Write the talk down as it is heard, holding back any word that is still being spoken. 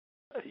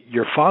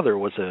your father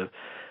was a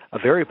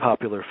very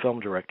popular film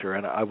director,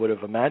 and I would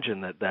have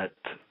imagined that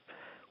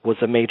was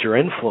a major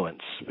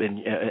influence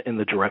in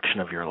the direction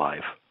of your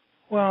life.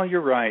 Well,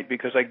 you're right,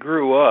 because I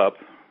grew up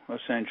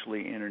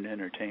essentially in an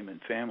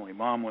entertainment family.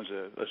 Mom was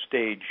a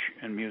stage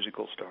and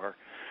musical star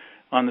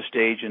on the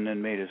stage, and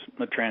then made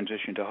a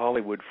transition to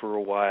Hollywood for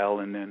a while,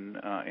 and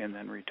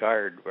then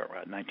retired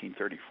around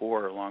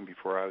 1934, long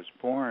before I was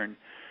born.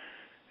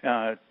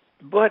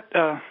 But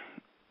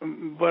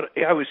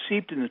I was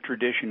seeped in the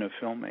tradition of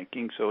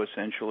filmmaking, so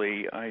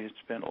essentially I had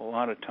spent a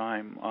lot of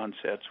time on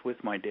sets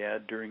with my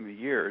dad during the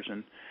years,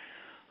 and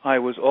I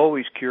was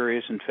always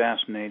curious and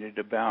fascinated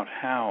about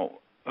how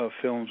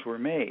films were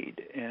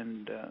made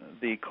and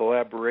the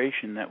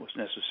collaboration that was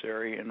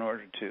necessary in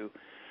order to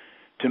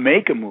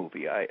make a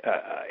movie.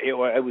 It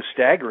was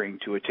staggering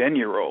to a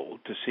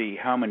 10-year-old to see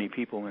how many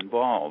people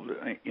involved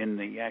in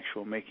the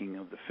actual making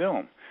of the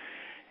film.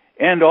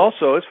 And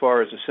also, as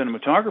far as the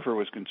cinematographer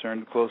was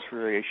concerned, the close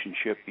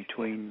relationship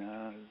between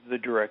the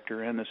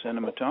director and the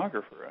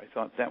cinematographer. I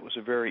thought that was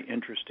a very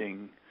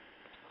interesting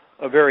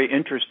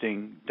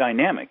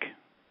dynamic.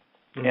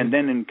 Mm-hmm. And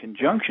then in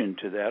conjunction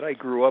to that, I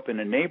grew up in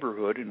a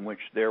neighborhood in which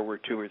there were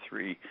 2 or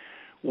 3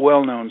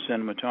 well-known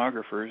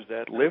cinematographers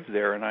that lived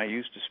there, and I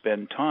used to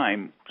spend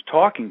time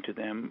talking to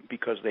them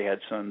because they had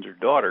sons or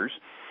daughters,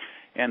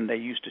 and they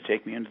used to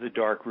take me into the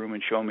dark room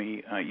and show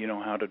me,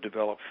 how to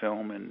develop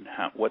film and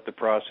what the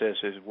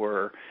processes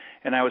were.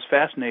 And I was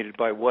fascinated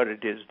by what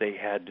it is they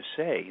had to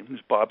say. It was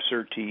Bob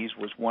Surtees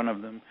was one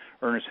of them.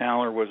 Ernest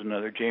Haller was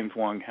another. James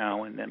Wong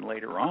Howe, and then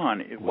later on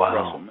it was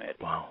Russell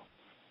Meddy. Wow.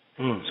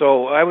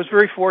 So I was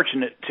very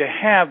fortunate to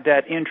have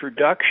that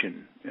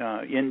introduction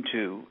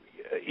into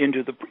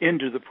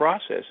the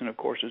process, and of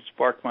course it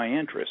sparked my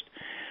interest.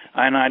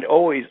 And I'd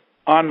always,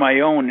 on my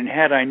own, and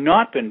had I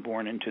not been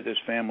born into this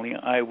family,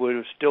 I would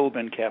have still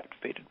been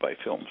captivated by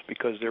films,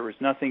 because there was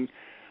nothing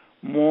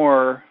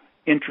more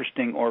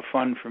interesting or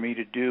fun for me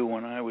to do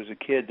when I was a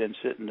kid than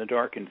sit in the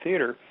darkened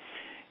theater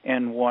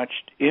and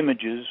watched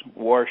images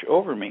wash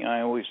over me.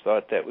 I always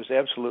thought that was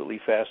absolutely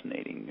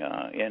fascinating.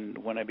 And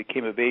when I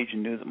became of age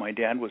and knew that my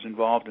dad was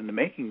involved in the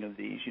making of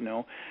these,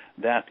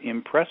 that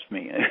impressed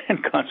me. And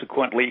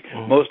consequently,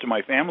 most of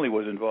my family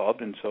was involved,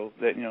 and so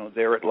that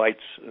there it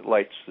lights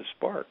the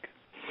spark.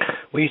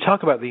 Well, you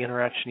talk about the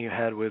interaction you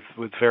had with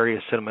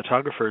various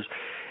cinematographers,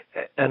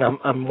 and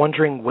I'm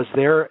wondering, was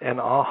there an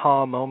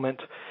aha moment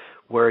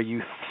where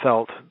you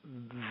felt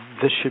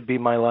this should be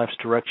my life's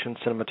direction,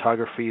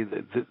 cinematography,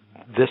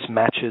 this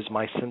matches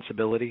my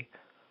sensibility?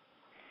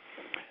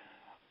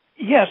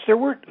 Yes, there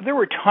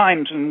were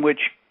times in which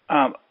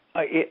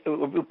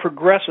it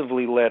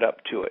progressively led up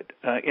to it.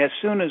 As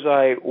soon as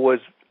I was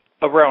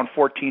around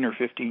 14 or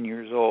 15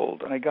 years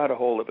old, I got a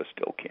hold of a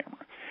still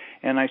camera,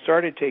 and I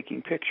started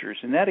taking pictures.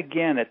 And that,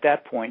 again, at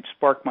that point,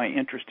 sparked my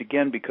interest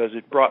again, because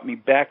it brought me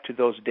back to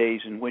those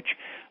days in which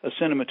a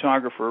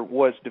cinematographer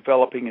was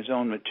developing his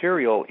own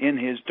material in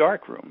his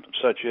darkroom,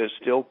 such as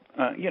still,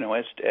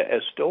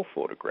 as still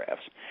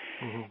photographs.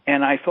 Mm-hmm.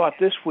 And I thought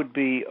this would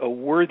be a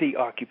worthy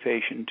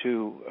occupation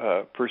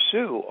to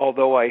pursue,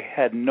 although I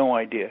had no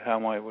idea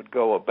how I would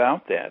go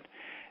about that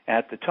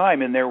at the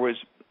time. And there was,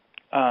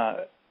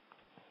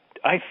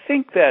 I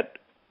think that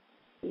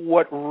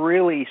what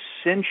really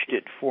cinched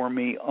it for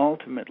me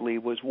ultimately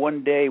was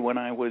one day when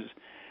I was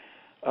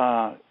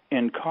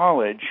in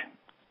college,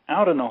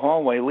 out in the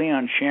hallway,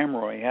 Leon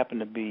Shamroy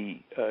happened to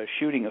be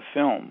shooting a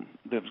film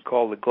that was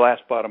called The Glass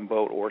Bottom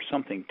Boat, or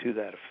something to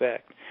that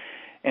effect.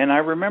 And I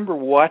remember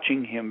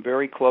watching him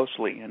very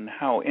closely, and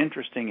how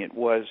interesting it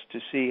was to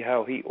see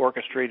how he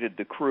orchestrated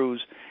the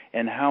crews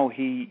and how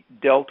he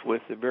dealt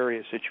with the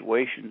various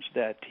situations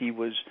that he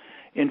was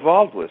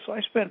involved with. So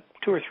I spent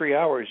 2 or 3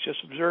 hours just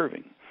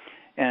observing.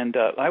 And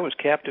I was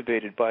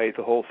captivated by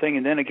the whole thing.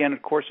 And then again,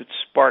 of course, it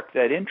sparked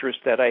that interest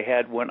that I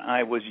had when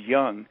I was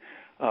young,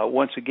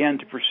 once again,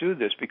 to pursue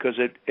this, because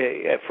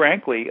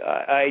frankly,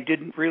 I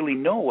didn't really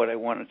know what I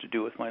wanted to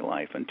do with my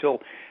life until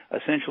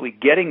essentially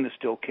getting the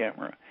still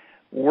camera,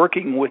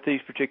 working with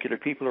these particular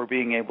people, or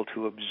being able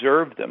to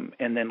observe them,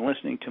 and then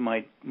listening to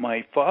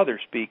my father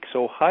speak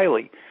so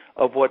highly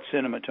of what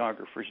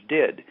cinematographers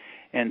did.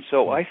 And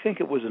so I think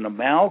it was an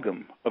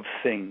amalgam of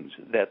things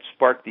that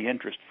sparked the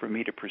interest for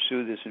me to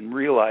pursue this and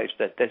realize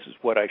that this is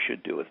what I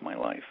should do with my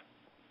life.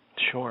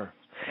 Sure.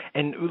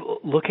 And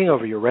looking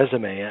over your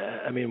resume,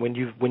 I mean, when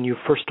you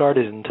first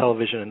started in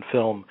television and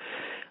film,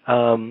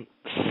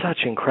 such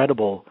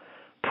incredible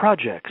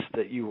projects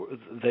that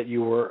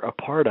you were a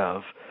part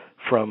of,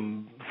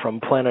 from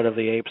Planet of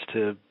the Apes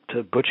to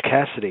Butch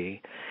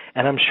Cassidy,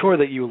 and I'm sure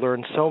that you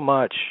learned so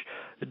much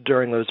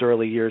during those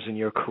early years in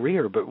your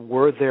career. But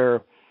were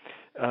there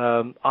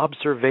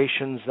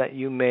observations that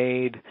you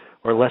made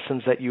or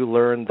lessons that you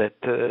learned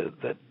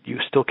that you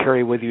still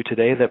carry with you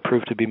today that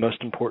proved to be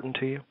most important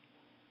to you?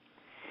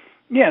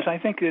 Yes, I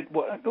think that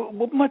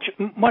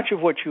much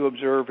of what you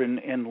observe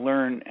and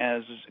learn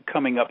as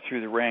coming up through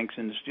the ranks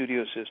in the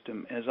studio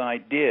system, as I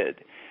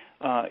did,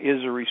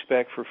 is a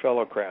respect for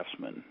fellow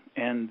craftsmen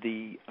and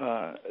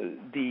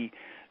the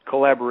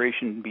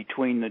collaboration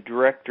between the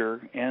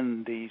director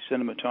and the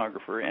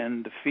cinematographer,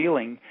 and the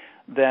feeling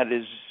that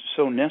is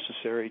so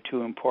necessary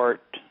to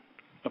impart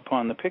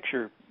upon the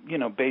picture,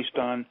 based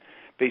on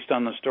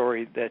the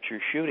story that you're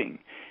shooting.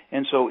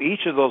 And so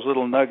each of those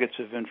little nuggets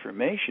of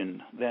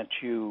information that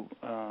you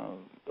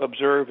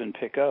observe and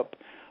pick up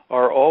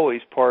are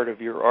always part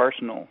of your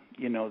arsenal,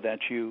 that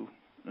you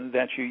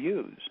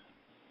use.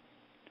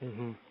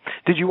 Mm-hmm.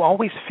 Did you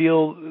always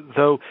feel,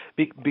 though,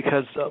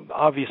 because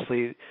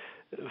obviously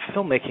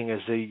filmmaking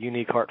is a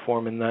unique art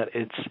form in that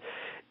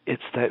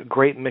it's that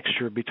great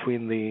mixture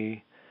between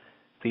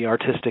the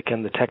artistic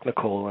and the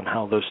technical and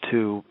how those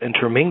two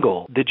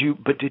intermingle. Did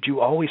you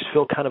always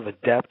feel kind of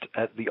adept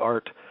at the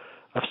art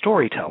of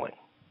storytelling?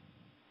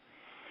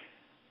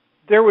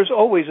 There was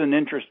always an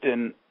interest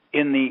in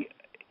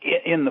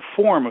the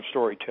form of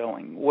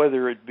storytelling,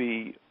 whether it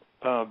be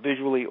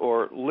visually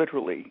or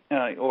literally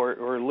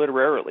or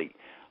literarily.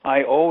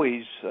 I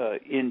always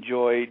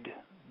enjoyed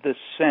the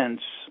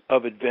sense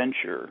of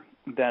adventure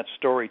that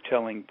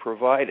storytelling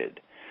provided.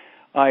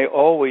 I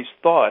always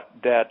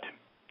thought that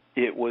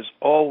it was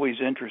always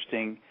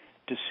interesting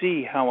to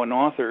see how an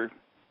author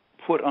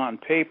put on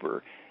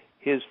paper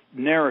his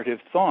narrative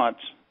thoughts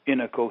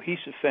in a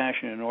cohesive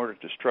fashion in order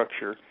to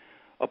structure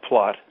a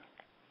plot,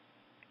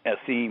 a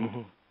theme,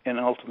 mm-hmm. and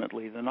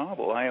ultimately the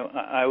novel.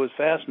 I was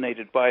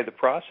fascinated by the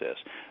process.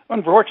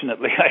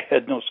 Unfortunately, I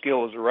had no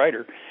skill as a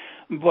writer,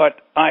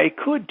 but I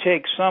could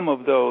take some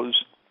of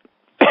those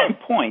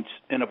points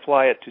and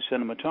apply it to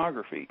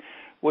cinematography,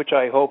 which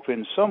I hope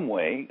in some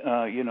way,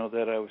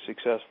 that I was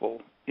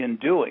successful in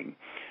doing.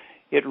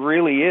 It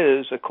really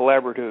is a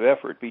collaborative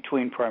effort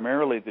between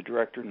primarily the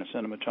director and the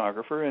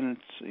cinematographer, and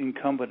it's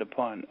incumbent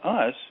upon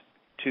us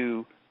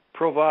to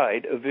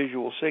provide a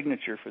visual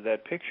signature for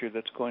that picture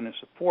that's going to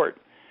support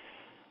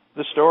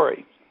the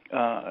story.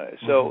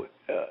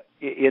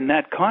 In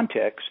that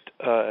context,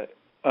 I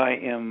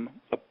am,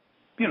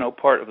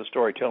 part of the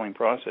storytelling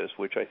process,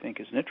 which I think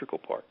is an integral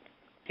part.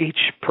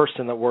 Each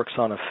person that works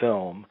on a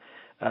film,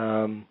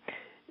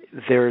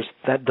 there's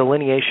that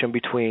delineation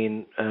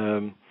between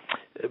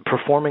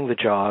performing the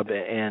job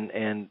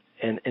and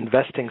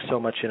investing so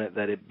much in it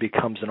that it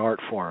becomes an art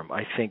form.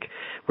 I think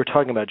we're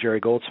talking about Jerry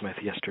Goldsmith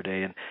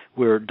yesterday, and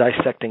we're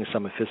dissecting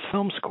some of his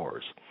film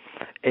scores,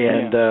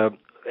 and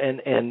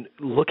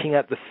looking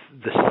at the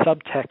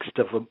subtext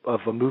of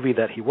a movie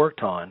that he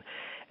worked on,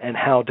 and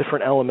how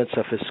different elements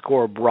of his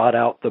score brought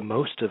out the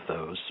most of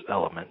those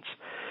elements.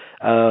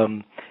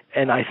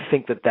 And I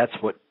think that's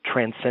what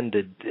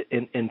transcended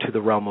into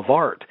the realm of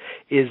art.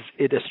 Is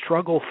it a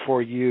struggle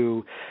for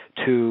you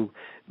to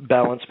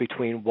balance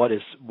between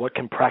what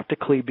can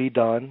practically be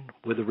done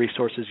with the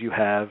resources you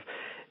have,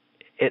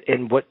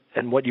 and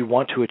what you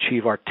want to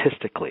achieve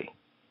artistically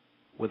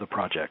with a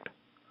project?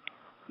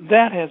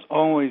 That has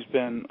always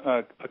been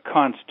a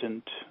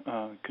constant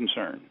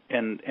concern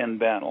and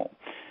battle.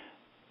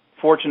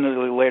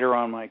 Fortunately, later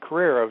on in my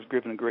career, I was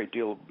given a great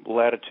deal of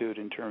latitude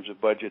in terms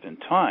of budget and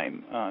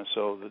time,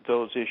 so that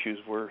those issues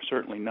were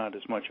certainly not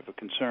as much of a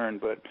concern.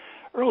 But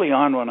early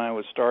on, when I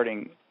was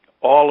starting,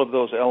 all of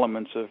those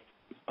elements of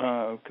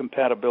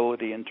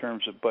compatibility in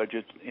terms of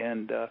budget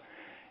and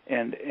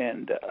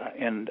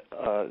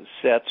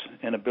sets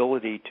and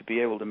ability to be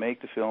able to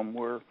make the film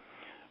were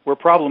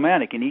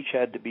problematic, and each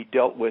had to be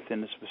dealt with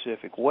in a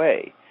specific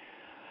way.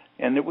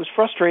 And it was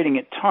frustrating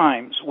at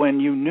times when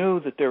you knew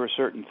that there were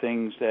certain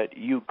things that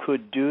you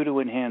could do to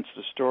enhance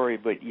the story,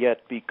 but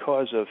yet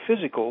because of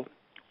physical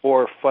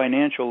or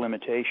financial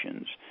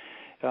limitations,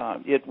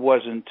 it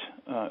wasn't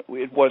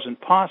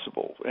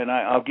possible. And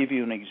I'll give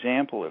you an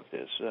example of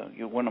this.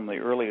 One of the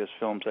earliest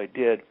films I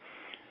did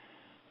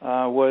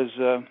was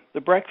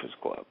The Breakfast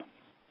Club.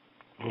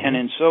 Mm-hmm. And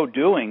in so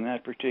doing,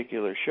 that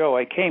particular show,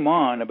 I came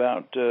on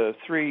about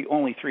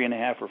only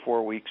 3.5 or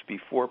 4 weeks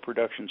before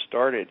production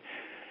started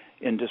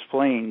in Des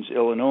Plaines,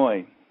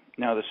 Illinois.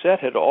 Now, the set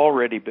had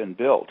already been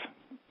built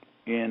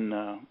in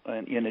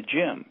a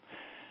gym,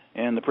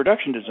 and the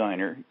production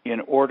designer, in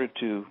order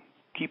to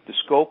keep the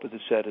scope of the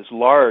set as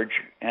large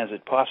as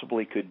it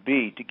possibly could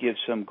be to give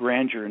some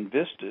grandeur and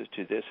vista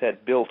to this,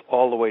 had built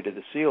all the way to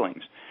the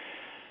ceilings.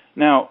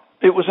 Now,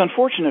 it was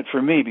unfortunate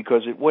for me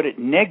because what it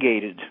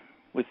negated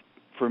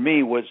for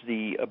me was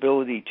the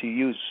ability to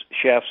use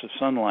shafts of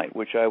sunlight,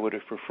 which I would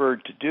have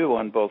preferred to do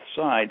on both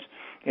sides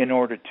in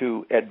order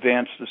to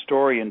advance the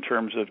story in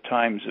terms of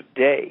times of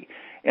day,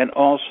 and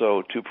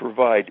also to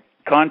provide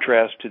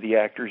contrast to the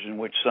actors, in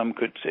which some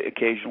could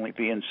occasionally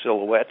be in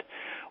silhouette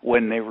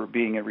when they were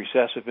being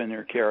recessive in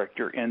their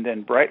character, and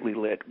then brightly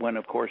lit when,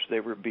 of course,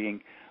 they were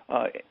being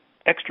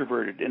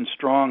extroverted and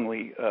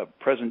strongly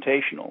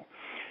presentational.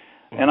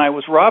 Mm-hmm. And I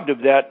was robbed of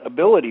that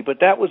ability, but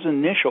that was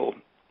initial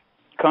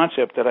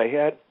concept that I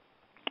had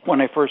when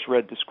I first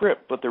read the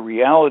script. But the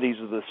realities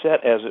of the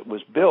set as it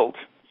was built,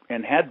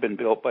 and had been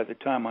built by the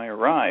time I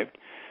arrived,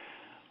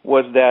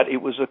 was that it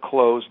was a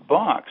closed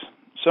box.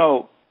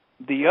 So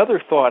the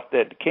other thought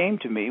that came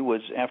to me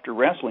was, after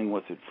wrestling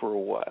with it for a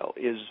while,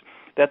 is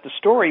that the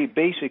story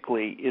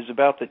basically is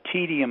about the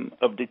tedium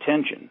of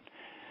detention.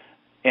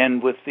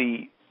 And with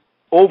the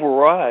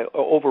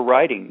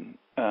overriding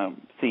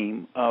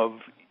theme of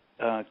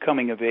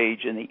coming of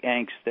age and the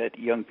angst that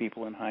young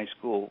people in high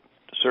school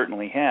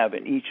certainly have,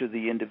 and each of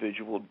the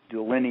individual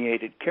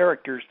delineated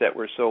characters that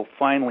were so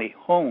finely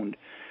honed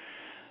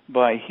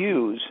by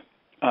Hughes,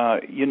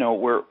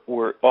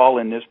 we're all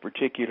in this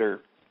particular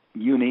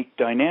unique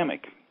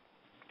dynamic.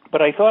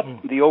 But I thought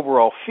the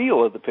overall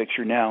feel of the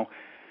picture now,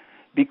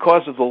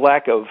 because of the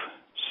lack of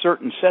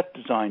certain set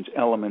designs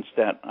elements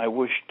that I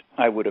wished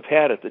I would have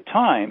had at the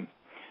time,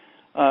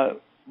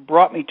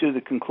 brought me to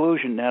the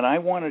conclusion that I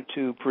wanted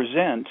to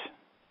present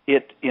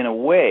it in a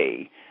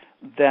way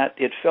that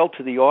it felt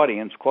to the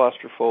audience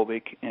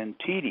claustrophobic and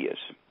tedious.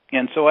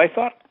 And so I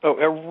thought,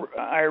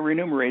 I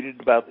remunerated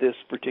about this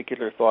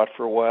particular thought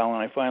for a while, and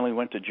I finally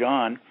went to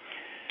John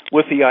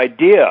with the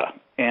idea,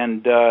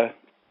 and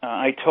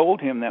I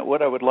told him that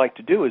what I would like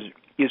to do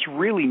is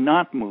really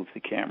not move the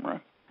camera.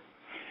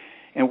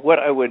 And what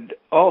I would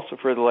also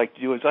further like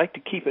to do is like to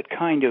keep it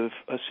kind of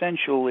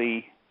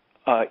essentially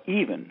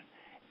even,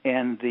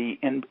 and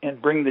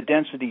bring the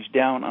densities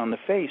down on the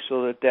face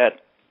so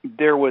that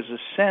there was a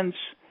sense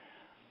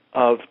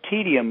of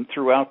tedium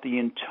throughout the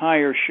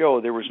entire show.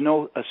 There was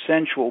no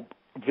essential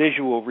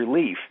visual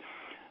relief,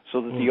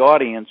 so that the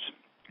audience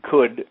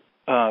could,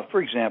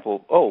 for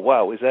example, oh,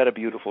 wow, is that a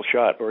beautiful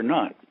shot or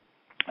not?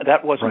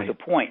 That wasn't the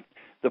point.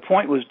 The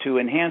point was to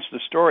enhance the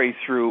story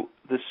through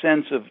the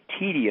sense of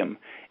tedium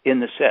in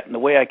the set. And the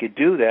way I could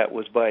do that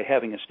was by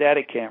having a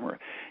static camera,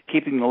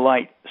 keeping the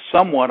light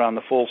somewhat on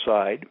the full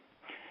side,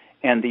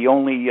 and the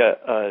only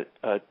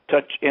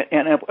touch,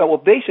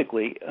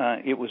 basically,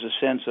 it was a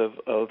sense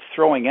of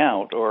throwing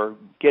out or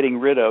getting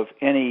rid of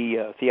any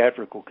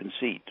theatrical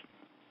conceit.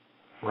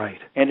 Right.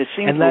 And it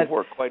seemed to have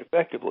worked quite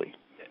effectively.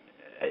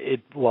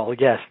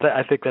 Yes,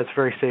 I think that's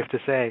very safe to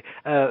say.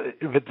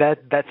 But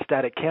that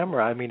static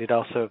camera, I mean, it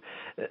also,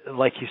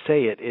 like you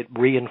say, it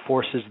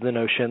reinforces the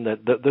notion that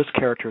those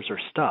characters are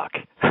stuck.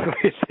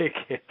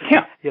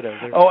 Yeah.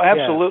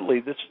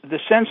 Absolutely. Yeah. The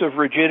sense of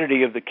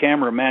rigidity of the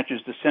camera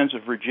matches the sense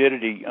of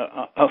rigidity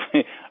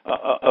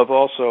of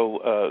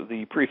also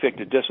the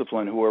prefect of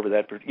discipline, whoever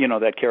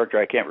that character.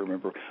 I can't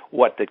remember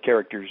what that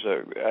character's.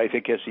 I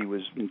guess he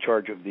was in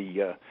charge of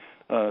the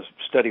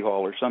study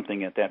hall or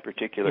something at that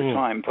particular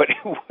time, but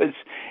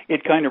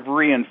it kind of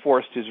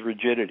reinforced his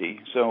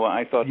rigidity. So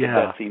I thought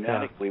that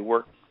thematically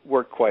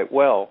worked quite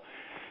well.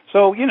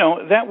 So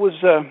that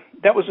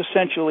was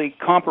essentially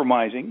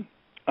compromising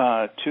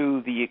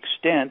to the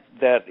extent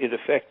that it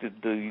affected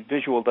the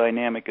visual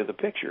dynamic of the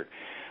picture.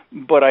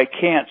 But I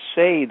can't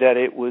say that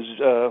it was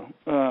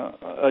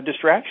a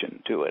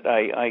distraction to it.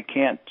 I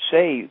can't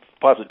say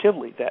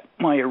positively that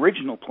my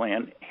original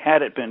plan,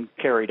 had it been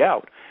carried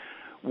out,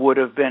 would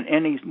have been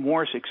any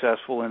more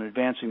successful in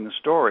advancing the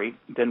story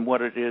than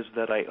what it is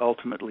that I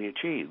ultimately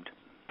achieved.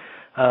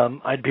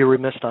 I'd be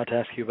remiss not to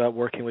ask you about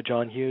working with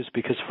John Hughes,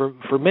 because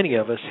for many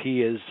of us,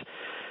 he was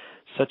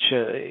such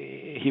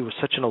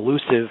an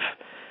elusive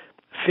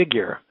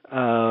figure,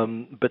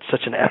 but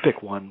such an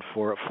epic one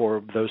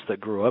for those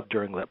that grew up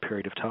during that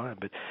period of time.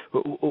 But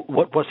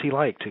what was he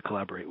like to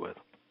collaborate with?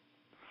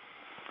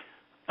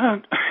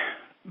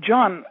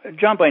 John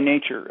by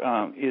nature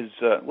is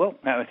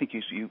I think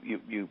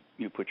you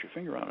put your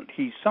finger on it.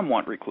 He's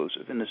somewhat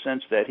reclusive in the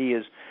sense that he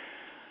is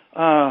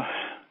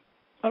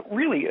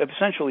really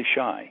essentially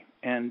shy,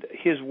 and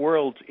his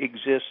world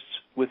exists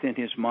within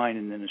his mind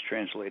and then is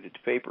translated to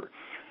paper.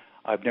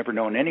 I've never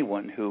known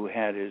anyone who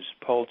had his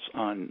pulse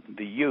on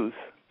the youth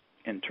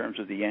in terms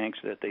of the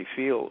angst that they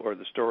feel or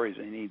the stories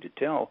they need to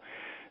tell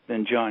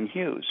than John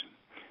Hughes.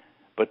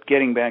 But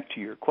getting back to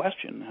your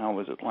question, how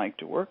was it like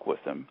to work with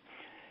him?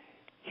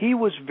 He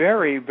was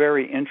very,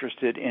 very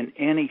interested in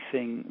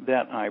anything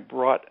that I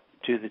brought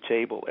to the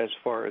table as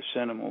far as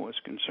cinema was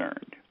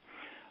concerned.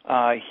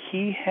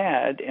 He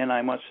had, and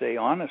I must say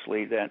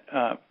honestly,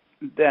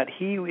 that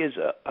he is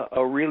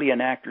a really an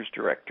actor's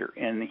director,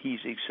 and he's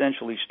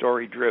essentially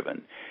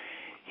story-driven.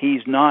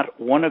 He's not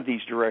one of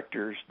these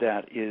directors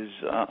that is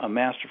a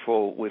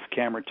masterful with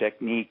camera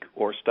technique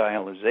or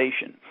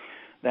stylization.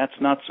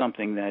 That's not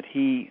something that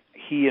he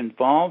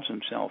involves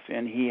himself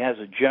in. He has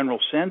a general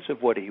sense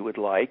of what he would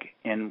like,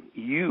 and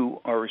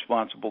you are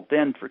responsible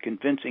then for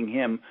convincing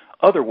him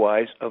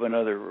otherwise of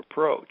another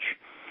approach.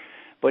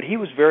 But he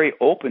was very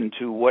open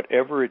to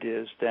whatever it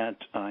is that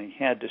I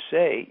had to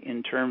say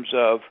in terms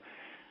of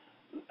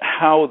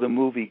how the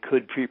movie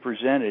could be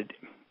presented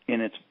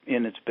in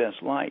its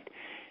best light.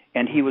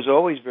 And he was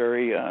always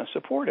very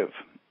supportive.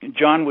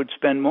 John would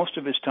spend most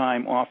of his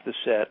time off the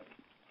set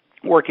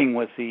working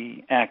with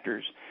the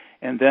actors,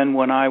 and then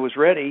when I was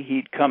ready,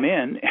 he'd come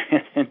in,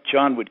 and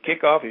John would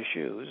kick off his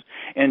shoes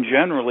and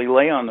generally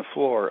lay on the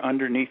floor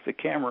underneath the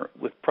camera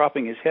with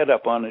propping his head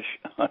up on his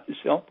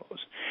elbows,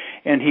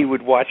 and he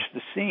would watch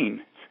the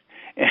scene.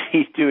 And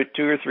he'd do it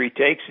 2 or 3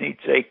 takes, and he'd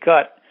say,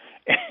 cut,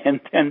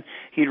 and then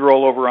he'd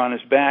roll over on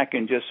his back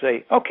and just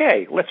say,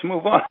 okay, let's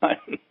move on.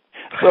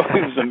 So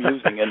he was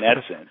amusing in that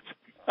sense.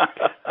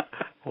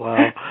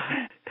 Wow.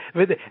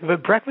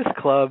 But Breakfast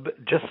Club,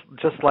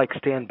 just like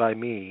Stand By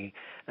Me,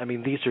 I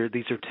mean, these are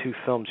two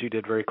films you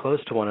did very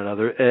close to one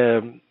another.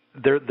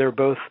 They're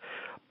both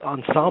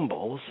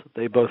ensembles.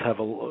 They both have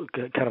a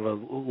kind of a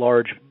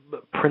large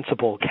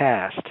principal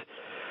cast.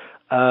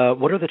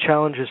 What are the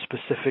challenges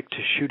specific to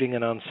shooting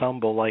an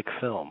ensemble-like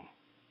film?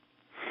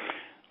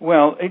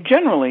 Well,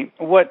 generally,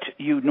 what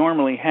you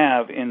normally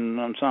have in an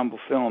ensemble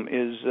film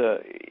is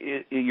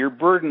you're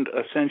burdened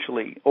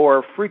essentially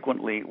or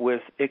frequently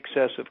with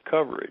excessive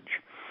coverage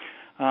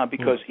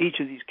because each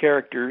of these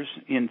characters,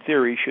 in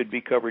theory, should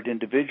be covered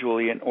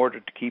individually in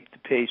order to keep the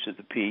pace of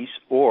the piece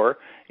or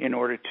in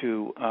order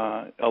to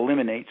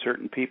eliminate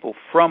certain people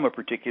from a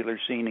particular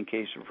scene in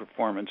case the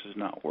performance is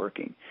not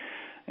working.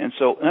 And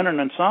so in an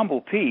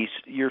ensemble piece,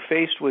 you're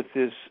faced with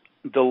this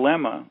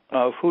dilemma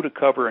of who to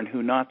cover and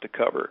who not to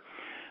cover.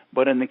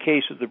 But in the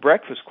case of The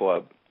Breakfast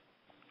Club,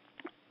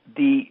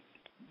 the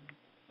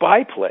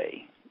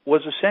byplay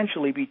was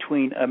essentially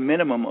between a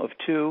minimum of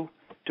 2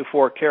 to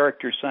 4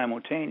 characters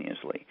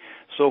simultaneously.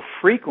 So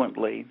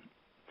frequently,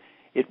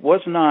 it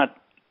wasn't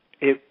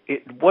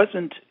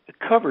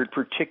covered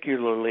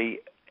particularly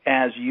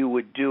as you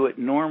would do it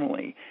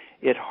normally.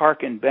 It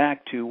harkened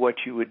back to what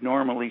you would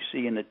normally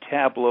see in a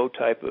tableau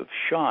type of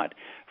shot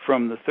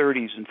from the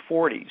 30s and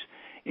 40s,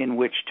 in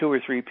which 2 or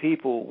 3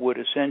 people would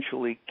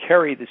essentially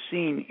carry the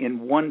scene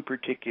in one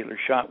particular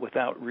shot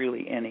without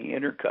really any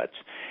intercuts.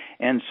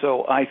 And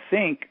so I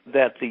think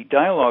that the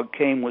dialogue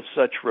came with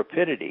such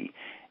rapidity,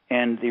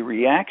 and the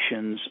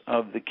reactions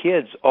of the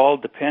kids all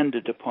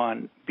depended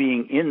upon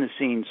being in the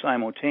scene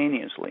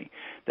simultaneously,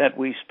 that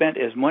we spent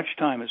as much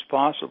time as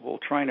possible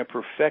trying to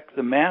perfect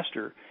the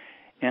master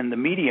and the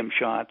medium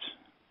shots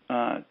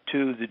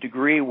to the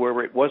degree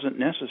where it wasn't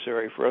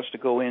necessary for us to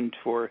go in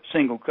for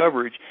single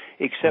coverage,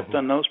 except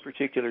on those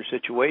particular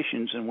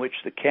situations in which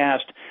the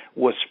cast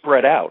was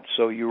spread out,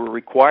 so you were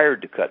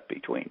required to cut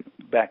between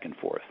back and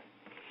forth.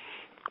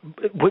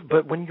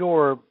 But when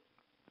you're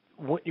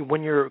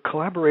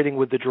collaborating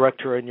with the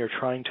director and you're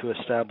trying to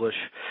establish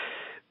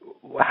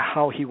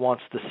how he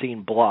wants the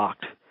scene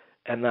blocked,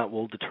 and that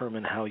will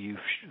determine how you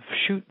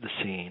shoot the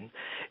scene,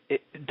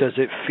 does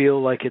it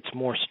feel like it's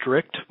more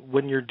strict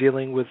when you're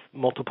dealing with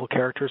multiple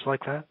characters like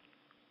that?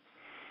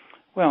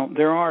 Well,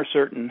 there are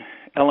certain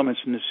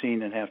elements in the scene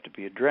that have to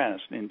be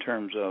addressed in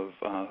terms of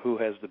who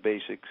has the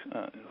basics,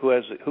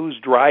 who's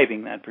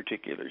driving that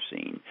particular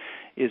scene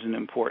is an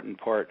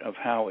important part of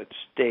how it's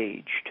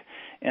staged.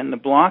 And the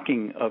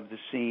blocking of the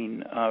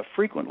scene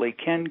frequently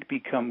can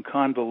become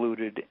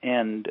convoluted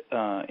and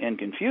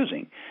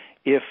confusing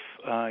if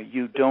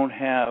you don't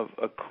have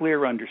a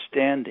clear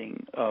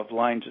understanding of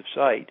lines of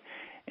sight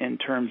in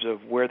terms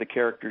of where the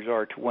characters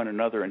are to one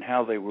another and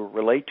how they will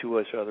relate to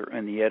each other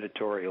in the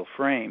editorial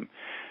frame.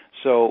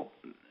 So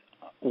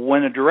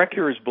when a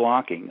director is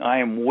blocking, I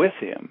am with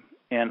him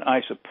and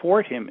I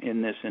support him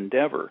in this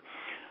endeavor.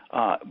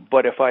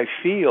 But if I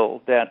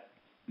feel that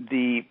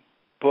the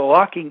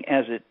blocking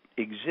as it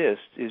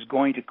exists is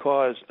going to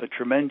cause a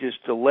tremendous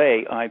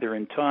delay either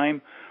in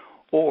time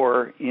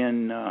or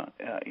in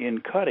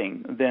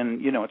cutting, then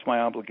it's my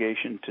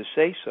obligation to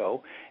say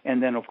so,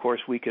 and then of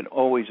course we can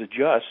always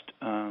adjust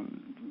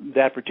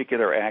that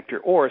particular actor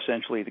or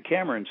essentially the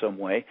camera in some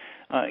way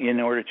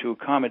in order to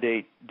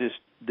accommodate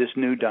this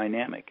new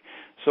dynamic.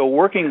 So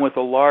working with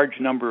a large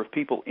number of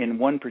people in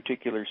one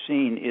particular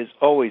scene is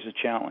always a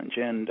challenge,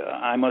 and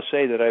I must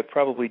say that I've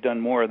probably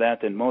done more of that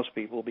than most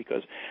people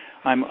because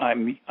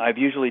I've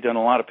usually done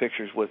a lot of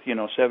pictures with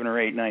 7 or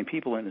 8, 9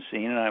 people in the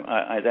scene, and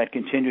I that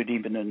continued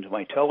even into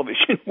my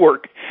television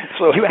work.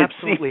 So you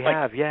absolutely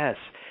have, yes.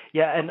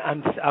 Yeah, and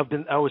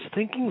I was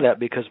thinking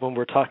that because when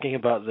we're talking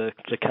about the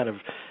kind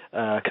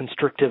of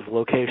constrictive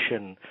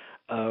location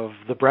of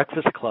The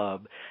Breakfast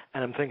Club,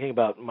 and I'm thinking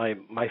about my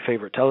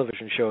favorite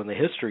television show in the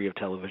history of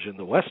television,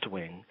 The West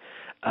Wing.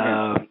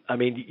 I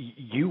mean,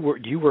 you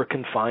were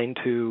confined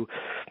to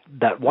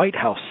that White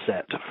House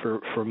set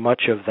for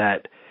much of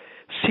that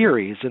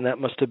series, and that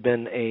must have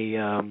been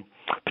a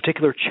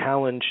particular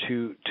challenge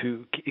to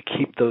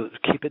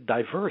keep it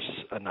diverse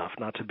enough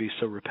not to be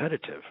so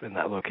repetitive in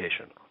that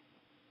location.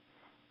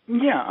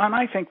 Yeah, and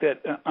I think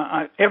that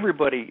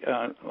everybody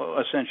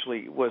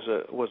essentially was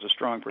a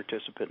strong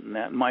participant in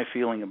that. And my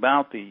feeling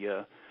about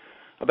the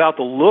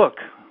look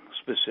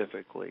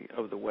specifically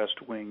of the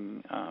West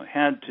Wing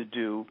had to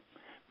do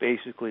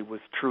basically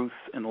with truth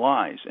and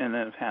lies, and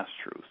then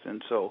half-truth.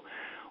 And so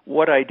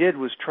what I did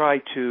was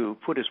try to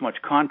put as much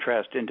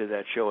contrast into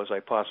that show as I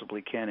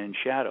possibly can in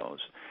shadows.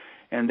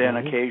 And then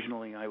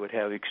occasionally I would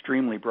have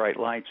extremely bright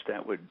lights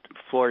that would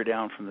flare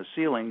down from the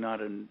ceiling, not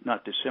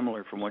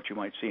dissimilar from what you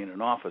might see in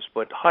an office,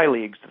 but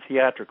highly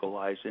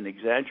theatricalized and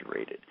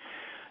exaggerated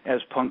as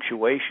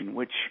punctuation,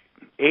 which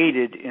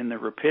aided in the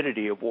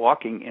rapidity of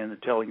walking and the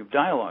telling of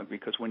dialogue,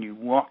 because when you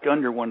walked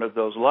under one of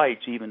those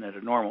lights, even at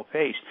a normal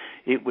pace,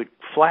 it would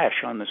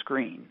flash on the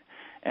screen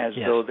as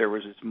though there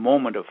was this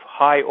moment of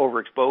high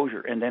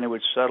overexposure, and then it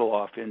would settle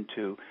off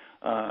into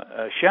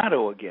a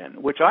shadow again,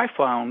 which I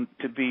found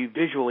to be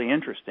visually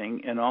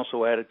interesting and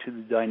also added to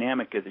the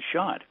dynamic of the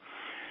shot.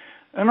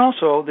 And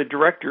also the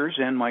directors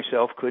and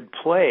myself could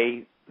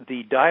play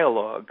the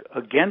dialogue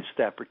against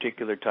that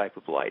particular type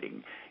of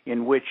lighting,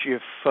 in which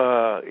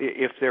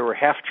if there were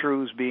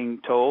half-truths being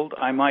told,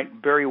 I might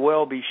very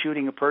well be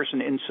shooting a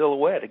person in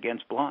silhouette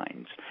against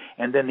blinds,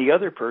 and then the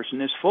other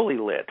person is fully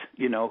lit,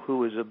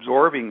 who is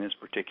absorbing this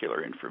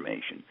particular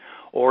information.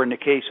 Or in the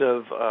case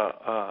of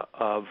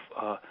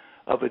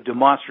a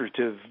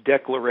demonstrative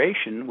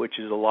declaration, which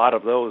is a lot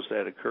of those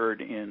that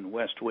occurred in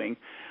West Wing,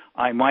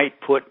 I might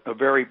put a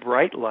very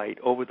bright light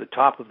over the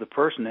top of the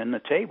person and the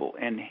table,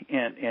 and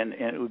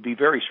it would be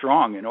very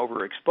strong and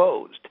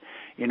overexposed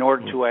in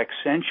order to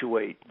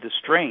accentuate the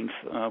strength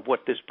of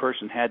what this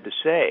person had to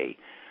say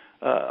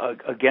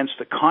against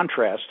the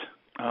contrast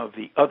of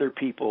the other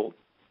people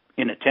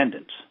in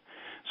attendance.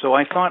 So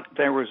I thought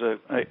there was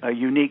a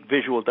unique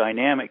visual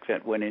dynamic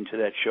that went into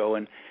that show,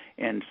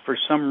 and for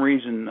some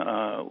reason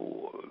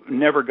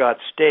never got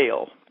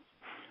stale.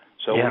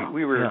 So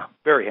we were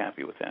very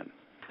happy with that.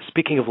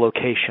 Speaking of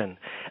location,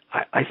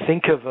 I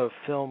think of a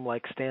film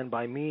like Stand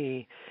By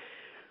Me,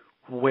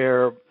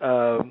 where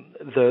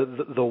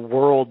the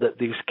world that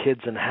these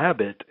kids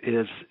inhabit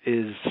is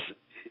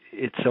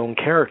its own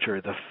character.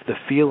 The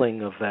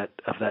feeling of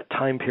that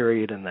time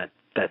period and that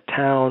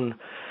town.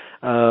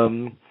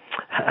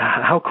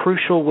 How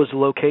crucial was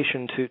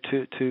location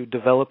to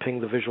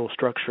developing the visual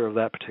structure of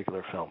that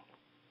particular film?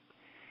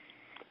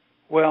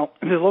 Well,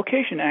 the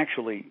location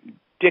actually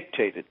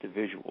dictated the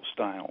visual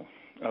style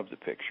of the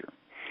picture.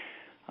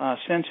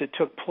 Since it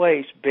took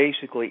place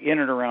basically in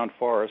and around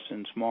forests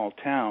and small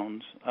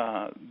towns,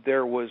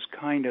 there was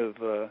kind of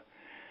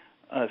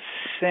a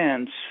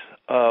sense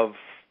of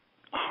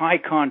high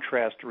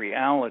contrast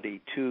reality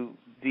to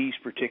these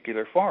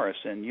particular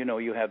forests. And,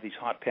 you have these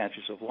hot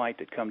patches of light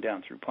that come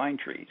down through pine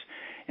trees,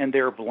 and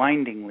they're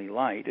blindingly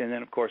light. And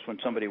then, of course, when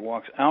somebody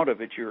walks out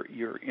of it,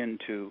 you're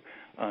into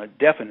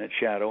definite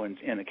shadow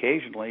and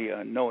occasionally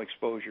no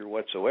exposure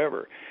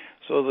whatsoever.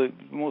 So the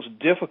most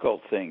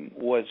difficult thing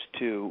was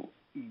to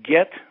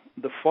get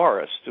the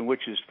forest,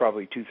 which is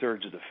probably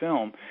two-thirds of the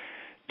film,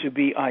 to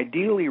be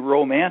ideally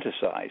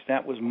romanticized.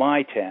 That was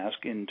my task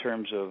in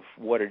terms of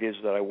what it is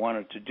that I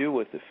wanted to do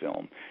with the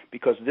film,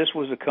 because this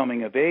was a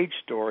coming-of-age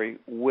story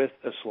with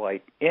a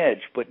slight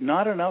edge, but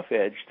not enough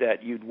edge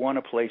that you'd want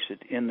to place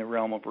it in the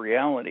realm of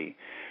reality.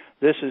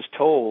 This is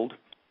told,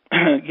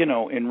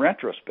 in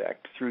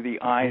retrospect, through the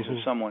eyes of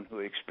someone who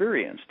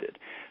experienced it.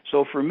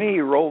 So for me,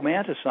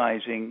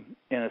 romanticizing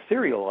and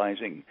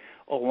etherealizing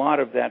a lot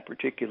of that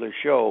particular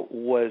show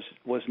was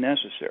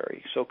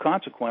necessary. So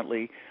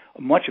consequently,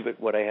 much of it,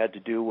 what I had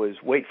to do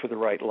was wait for the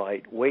right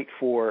light, wait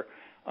for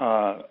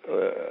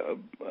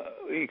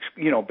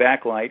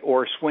backlight,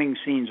 or swing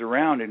scenes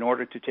around in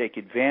order to take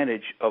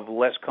advantage of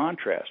less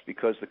contrast,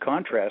 because the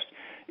contrast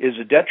is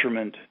a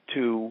detriment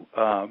to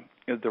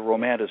the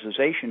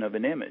romanticization of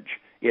an image.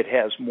 It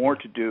has more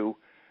to do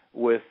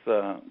with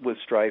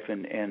strife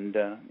and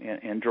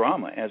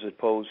drama, as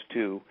opposed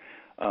to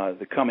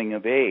the coming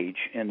of age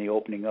and the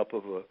opening up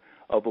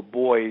of a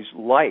boy's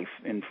life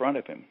in front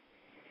of him.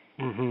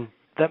 Mm-hmm.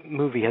 That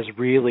movie has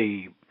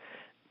really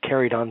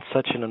carried on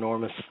such an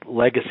enormous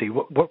legacy.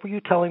 What were you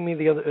telling me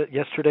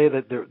yesterday,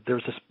 that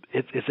there's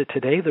is it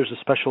today? There's a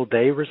special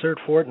day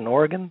reserved for it in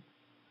Oregon?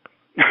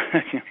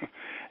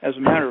 As a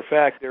matter of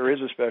fact, there is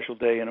a special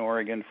day in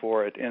Oregon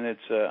for it, and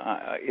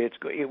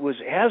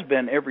has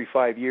been every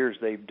 5 years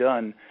they've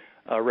done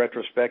a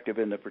retrospective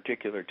in the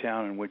particular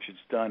town in which it's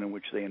done, in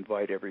which they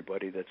invite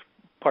everybody that's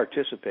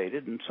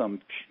participated, and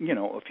some,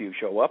 a few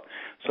show up,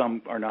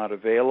 some are not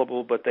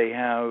available, but they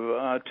have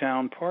a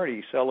town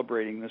party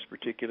celebrating this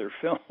particular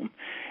film,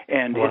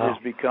 and It has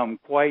become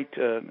quite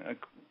an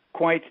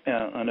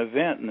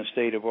event in the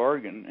state of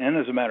Oregon. And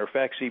as a matter of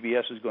fact,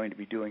 CBS is going to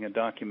be doing a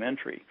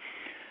documentary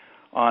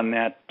on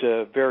that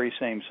very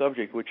same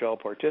subject, which I'll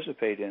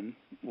participate in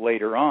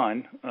later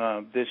on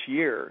this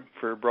year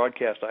for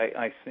broadcast.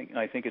 I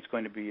think it's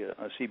going to be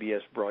a CBS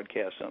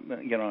broadcast, on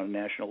a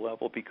national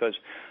level, because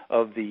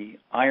of the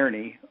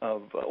irony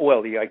of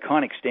the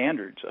iconic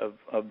standards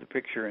of the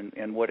picture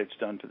and what it's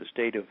done to the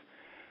state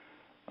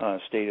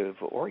of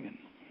Oregon.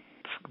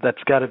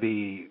 That's got to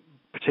be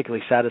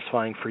particularly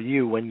satisfying for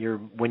you when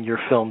your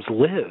films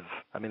live.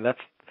 I mean,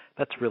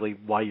 that's really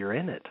why you're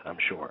in it, I'm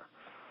sure.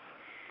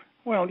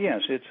 Well, yes,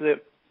 it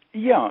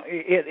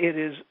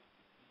is.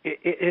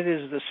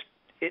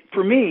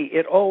 For me,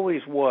 it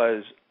always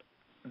was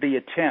the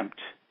attempt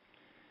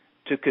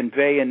to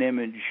convey an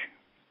image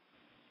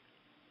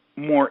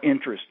more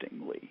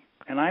interestingly.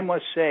 And I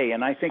must say,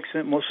 and I think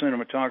most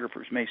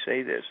cinematographers may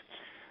say this,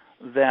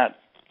 that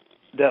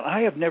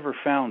I have never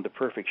found the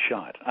perfect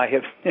shot. I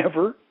have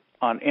never,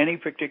 on any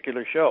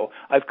particular show,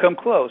 I've come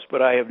close,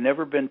 but I have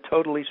never been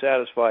totally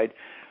satisfied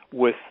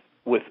with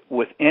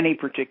any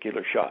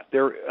particular shot.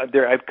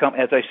 I've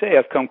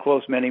come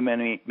close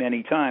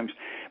many times,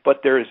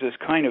 but there is this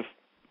kind of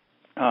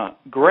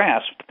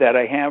grasp that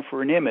I have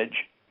for an image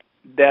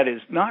that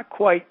is not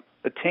quite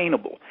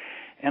attainable.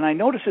 And I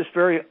noticed this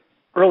very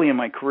early in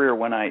my career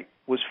when I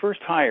was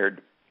first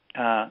hired.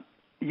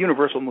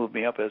 Universal moved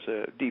me up as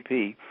a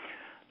DP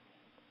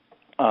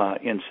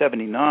in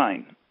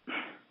 '79,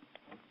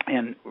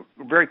 And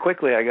very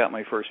quickly I got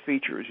my first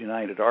feature. It was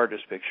United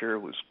Artists picture.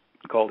 It was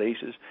called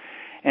Aces.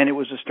 And it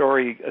was a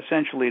story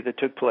essentially that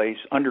took place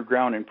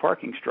underground in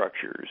parking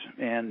structures.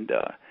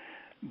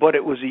 But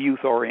it was a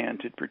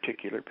youth-oriented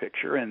particular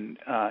picture, and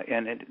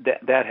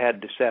that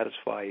had to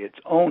satisfy its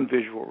own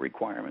visual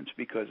requirements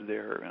because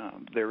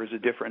there is a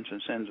difference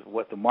in sense of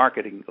what the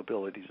marketing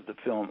abilities of the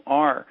film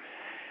are.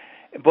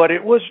 But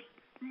it was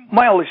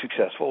mildly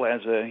successful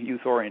as a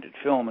youth-oriented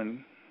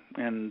film,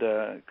 and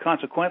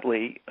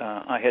consequently,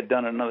 I had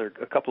done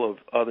a couple of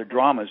other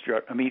dramas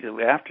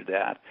immediately after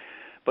that.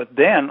 But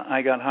then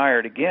I got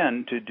hired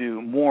again to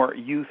do more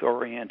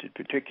youth-oriented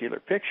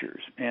particular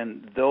pictures,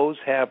 and those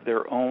have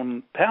their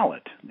own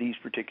palette, these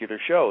particular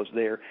shows.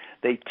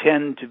 They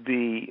tend to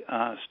be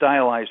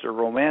stylized or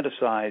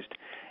romanticized.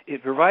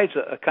 It provides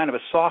a kind of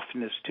a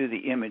softness to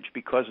the image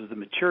because of the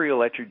material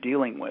that you're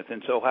dealing with.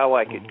 And so how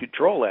I could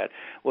control that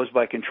was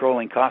by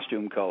controlling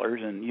costume colors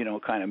and,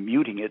 kind of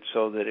muting it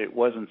so that it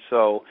wasn't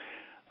so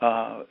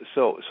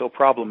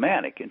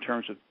problematic in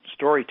terms of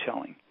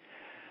storytelling.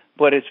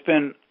 But it's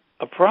been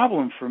a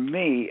problem for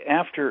me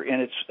and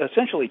it's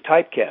essentially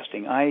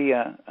typecasting.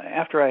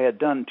 After I had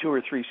done 2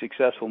 or 3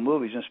 successful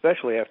movies, and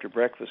especially after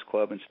Breakfast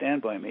Club and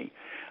Stand By Me,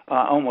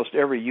 almost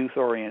every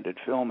youth-oriented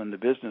film in the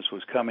business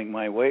was coming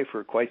my way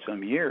for quite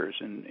some years.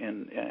 And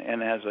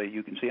as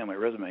you can see on my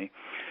resume,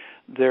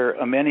 there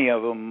are many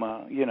of them.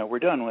 We're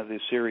done with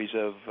this series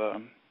of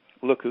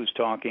Look Who's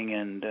Talking,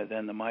 and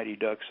then The Mighty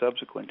Ducks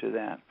subsequent to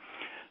that.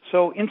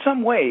 So in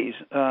some ways,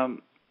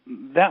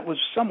 that was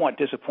somewhat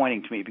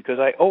disappointing to me because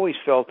I always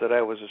felt that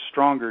I was a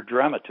stronger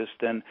dramatist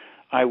than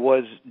I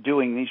was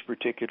doing these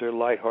particular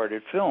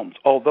lighthearted films.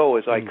 Although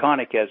as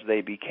iconic as they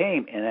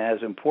became and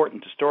as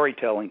important to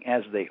storytelling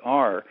as they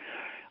are,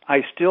 I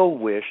still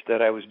wish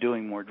that I was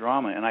doing more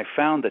drama. And I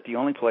found that the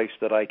only place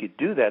that I could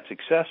do that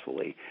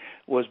successfully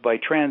was by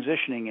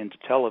transitioning into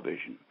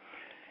television.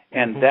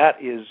 And that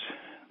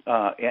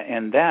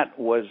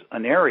was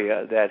an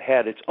area that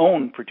had its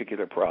own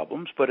particular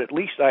problems, but at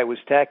least I was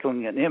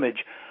tackling an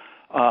image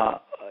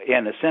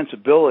and the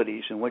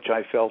sensibilities in which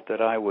I felt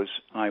that I was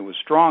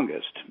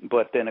strongest.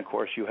 But then, of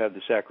course, you have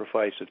the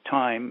sacrifice of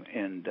time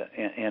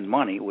and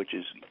money, which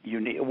is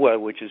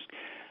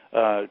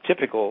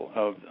typical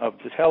of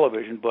the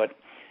television. But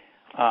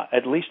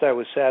at least I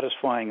was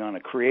satisfying on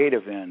a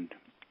creative end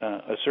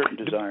a certain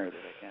desire that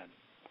I had.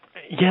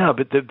 Yeah,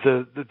 but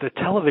the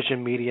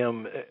television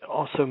medium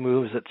also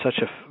moves at such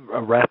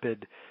a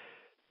rapid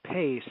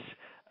pace.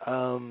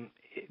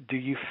 Do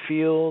you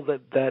feel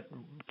that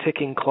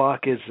ticking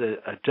clock is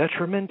a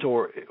detriment,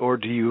 or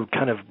do you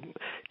kind of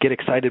get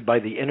excited by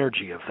the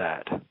energy of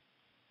that?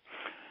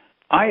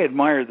 I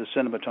admire the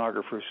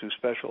cinematographers who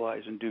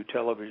specialize and do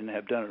television and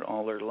have done it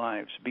all their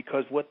lives,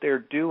 because what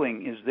they're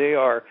doing is they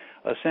are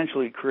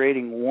essentially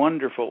creating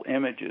wonderful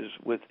images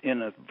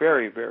within a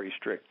very, very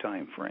strict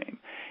time frame.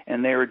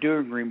 And they are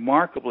doing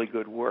remarkably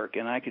good work.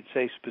 And I could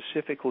say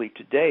specifically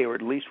today, or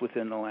at least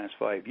within the last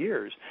 5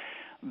 years,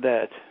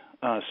 that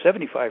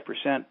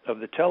 75% of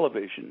the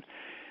television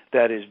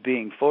that is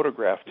being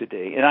photographed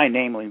today, and I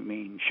namely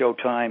mean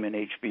Showtime and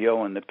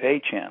HBO and the pay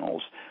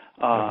channels,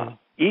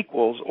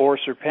 equals or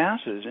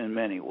surpasses in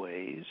many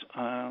ways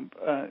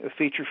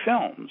feature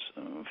films.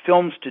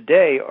 Films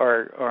today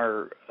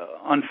are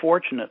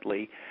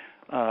unfortunately,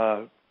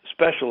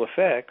 special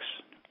effects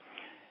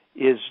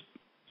is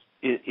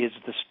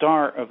the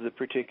star of the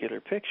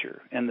particular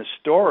picture, and the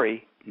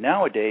story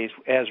nowadays,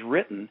 as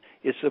written,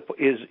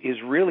 is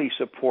really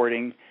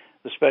supporting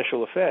the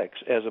special effects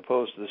as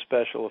opposed to the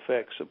special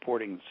effects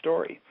supporting the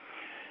story.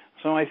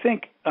 So I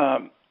think.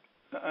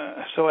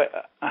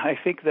 I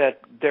think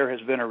that there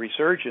has been a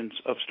resurgence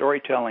of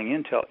storytelling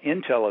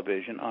in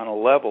television on a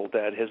level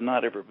that has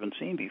not ever been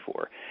seen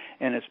before,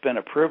 and it's been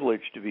a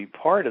privilege to be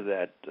part of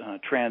that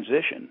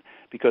transition,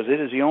 because it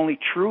is the only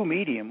true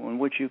medium in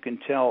which you can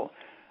tell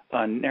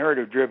a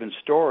narrative-driven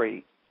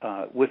story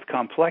with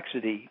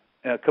complexity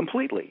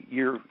completely.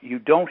 You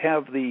don't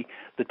have the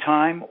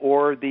time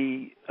or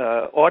the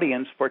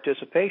audience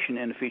participation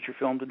in a feature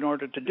film in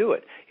order to do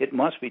it. It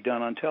must be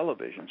done on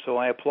television. So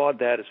I applaud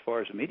that as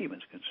far as the medium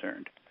is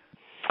concerned.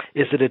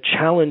 Is it a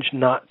challenge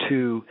not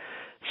to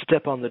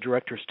step on the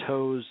director's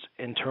toes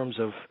in terms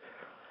of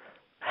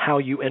how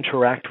you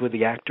interact with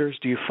the actors?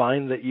 Do you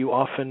find that you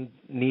often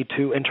need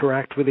to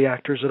interact with the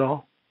actors at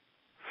all?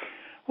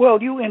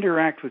 Well, you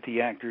interact with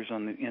the actors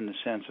in the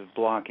sense of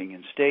blocking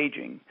and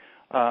staging.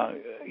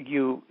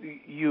 You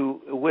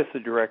with the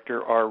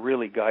director are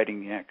really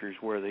guiding the actors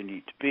where they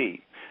need to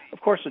be.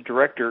 Of course, the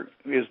director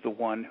is the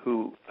one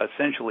who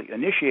essentially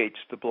initiates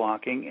the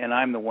blocking, and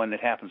I'm the one that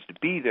happens to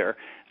be there,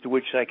 to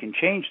which I can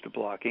change the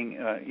blocking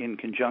in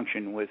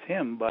conjunction with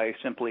him by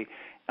simply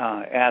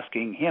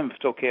asking him if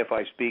it's okay if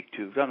I speak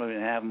to someone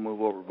and have him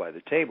move over by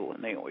the table,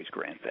 and they always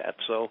grant that.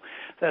 So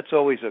that's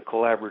always a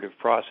collaborative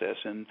process,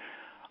 and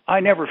I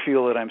never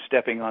feel that I'm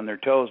stepping on their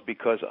toes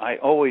because I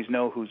always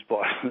know whose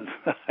boss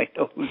I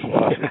know whose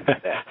boss is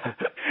that.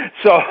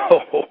 So,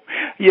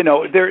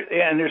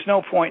 there's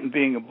no point in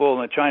being a bull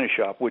in a china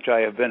shop, which I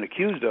have been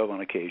accused of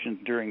on occasion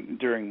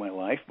during my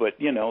life. But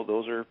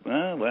those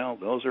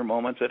are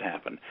moments that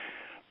happen.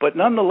 But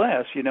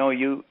nonetheless,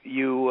 you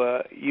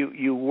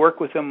work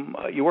with them.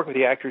 You work with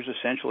the actors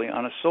essentially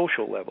on a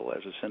social level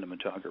as a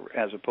cinematographer,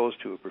 as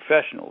opposed to a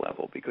professional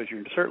level, because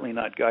you're certainly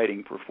not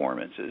guiding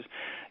performances.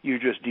 You're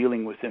just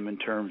dealing with them in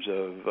terms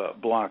of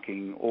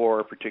blocking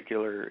or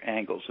particular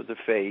angles of the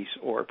face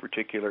or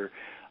particular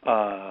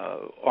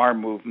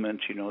arm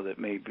movements, that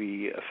may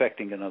be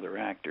affecting another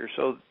actor.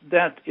 So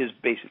that is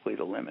basically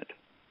the limit.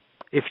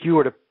 If you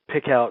were to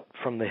pick out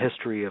from the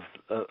history of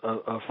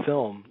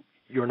film,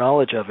 your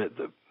knowledge of it,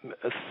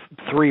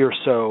 3 or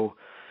so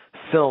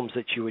films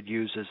that you would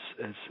use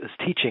as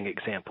teaching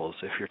examples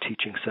if you're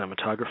teaching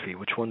cinematography,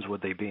 which ones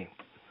would they be?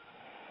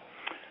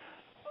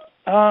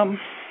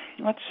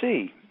 Let's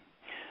see.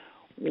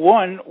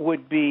 One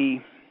would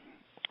be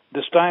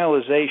the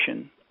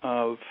stylization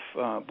of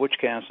Butch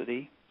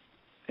Cassidy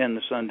and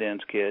the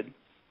Sundance Kid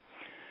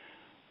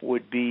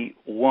would be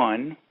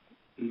one.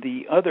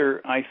 The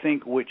other, I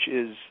think, which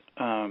is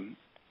an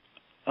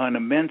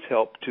immense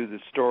help to the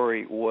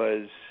story,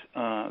 was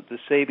the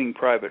Saving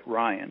Private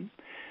Ryan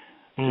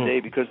today,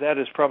 because that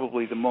is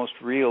probably the most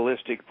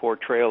realistic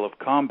portrayal of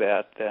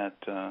combat that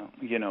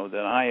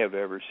that I have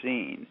ever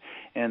seen,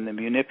 and the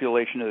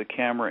manipulation of the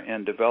camera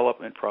and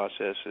development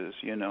processes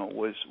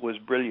was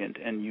brilliant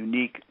and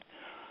unique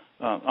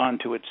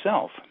onto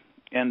itself.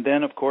 And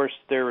then, of course,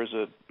 there is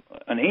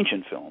an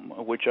ancient film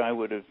which I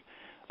would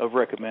have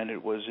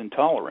recommended, was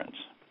Intolerance.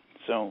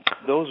 So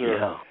those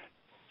are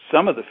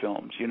some of the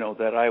films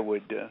that I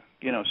would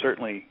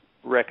certainly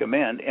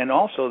recommend. And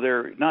also,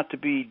 they're not to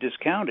be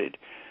discounted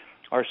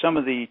are some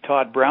of the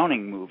Todd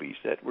Browning movies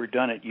that were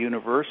done at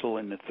Universal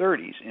in the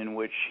 30s, in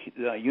which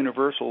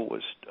Universal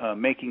was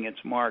making its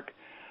mark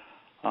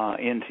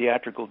in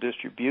theatrical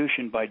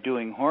distribution by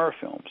doing horror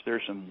films.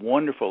 There's some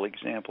wonderful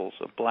examples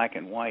of black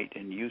and white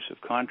and use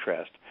of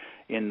contrast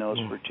in those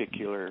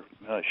particular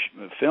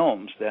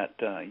films that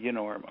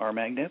are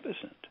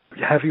magnificent.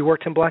 Have you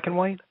worked in black and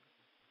white?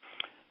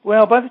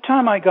 Well, by the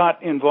time I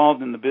got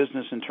involved in the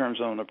business in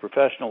terms of on a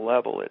professional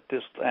level at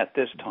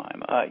this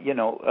time,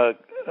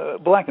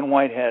 black and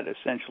white had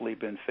essentially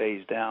been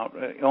phased out.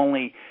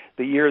 Only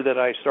the year that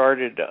I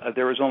started,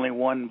 there was only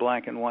one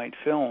black and white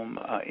film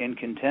in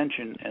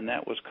contention, and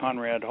that was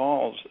Conrad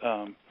Hall's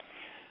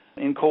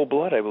In Cold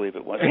Blood, I believe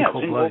it was. In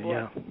Cold Blood,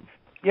 yeah.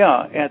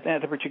 Yeah, at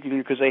the particular,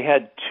 because they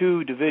had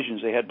two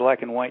divisions. They had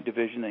black and white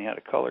division, they had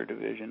a color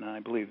division, and I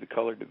believe the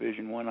color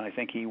division won. I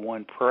think he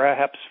won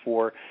perhaps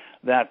for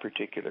that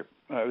particular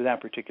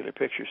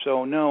picture.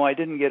 So no, I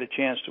didn't get a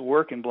chance to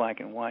work in black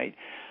and white,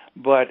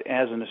 but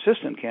as an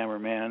assistant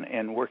cameraman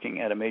and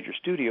working at a major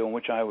studio in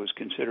which I was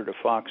considered a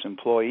Fox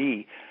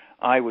employee,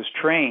 I was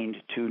trained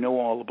to know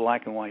all the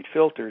black and white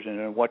filters and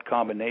in what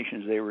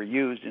combinations they were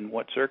used, in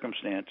what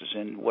circumstances,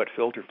 and what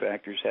filter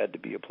factors had to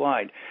be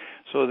applied.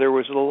 So there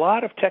was a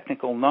lot of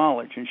technical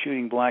knowledge in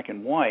shooting black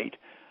and white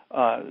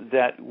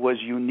that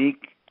was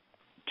unique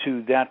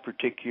to that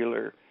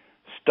particular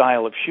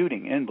style of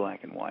shooting in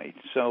black and white.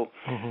 So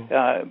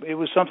it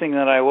was something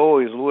that I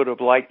always would have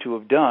liked to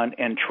have done,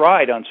 and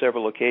tried on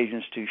several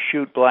occasions to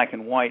shoot black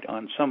and white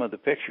on some of the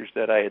pictures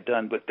that I had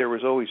done, but there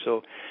was always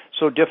so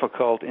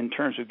difficult in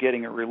terms of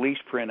getting a release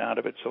print out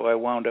of it, so I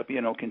wound up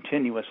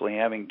continuously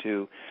having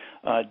to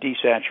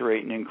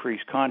desaturate and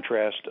increase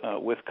contrast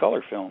with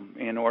color film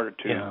in order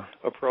to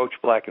approach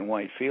black and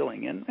white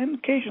feeling, and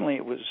occasionally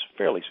it was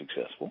fairly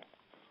successful.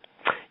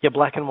 Yeah,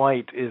 black and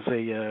white is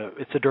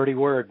it's a dirty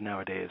word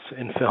nowadays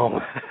in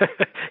film.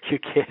 You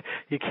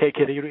can't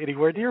get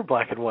anywhere near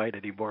black and white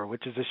anymore,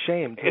 which is a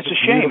shame. It's a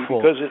shame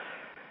because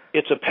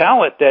it's a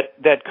palette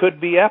that could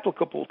be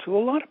applicable to a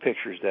lot of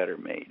pictures that are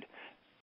made.